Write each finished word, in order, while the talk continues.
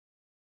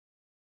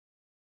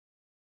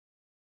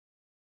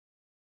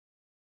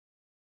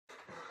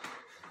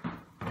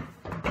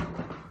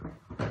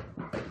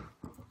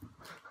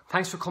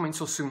Thanks for coming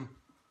so soon.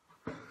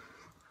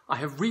 I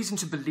have reason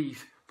to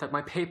believe that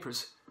my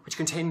papers, which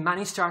contain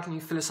many startling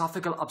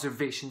philosophical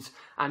observations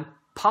and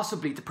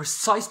possibly the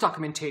precise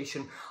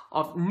documentation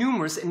of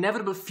numerous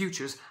inevitable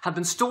futures, have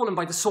been stolen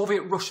by the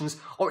Soviet Russians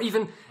or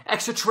even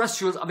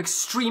extraterrestrials of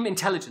extreme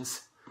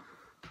intelligence.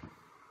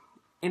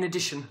 In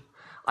addition,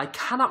 I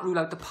cannot rule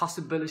out the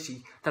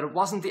possibility that it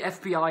wasn't the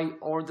FBI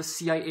or the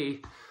CIA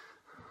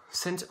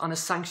sent on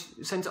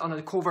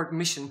a covert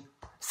mission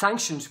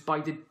sanctioned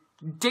by the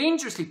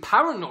dangerously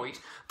paranoid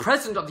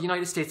President of the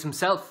United States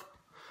himself.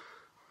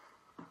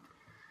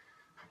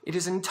 It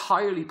is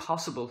entirely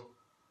possible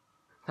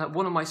that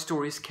one of my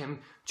stories came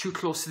too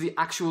close to the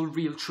actual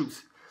real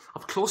truth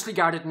of closely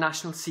guarded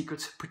national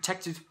secrets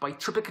protected by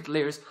triplicate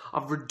layers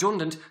of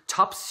redundant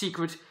top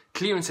secret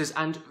clearances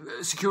and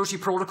security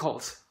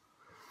protocols.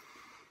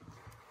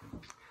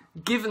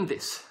 Given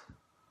this,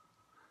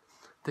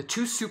 the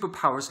two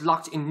superpowers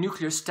locked in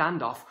nuclear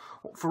standoff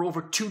for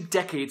over 2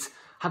 decades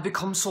have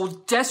become so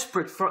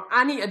desperate for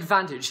any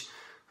advantage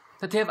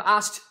that they have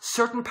asked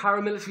certain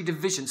paramilitary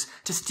divisions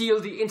to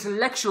steal the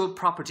intellectual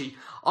property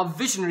of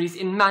visionaries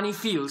in many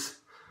fields.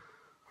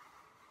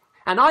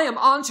 And I am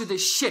onto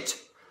this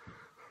shit.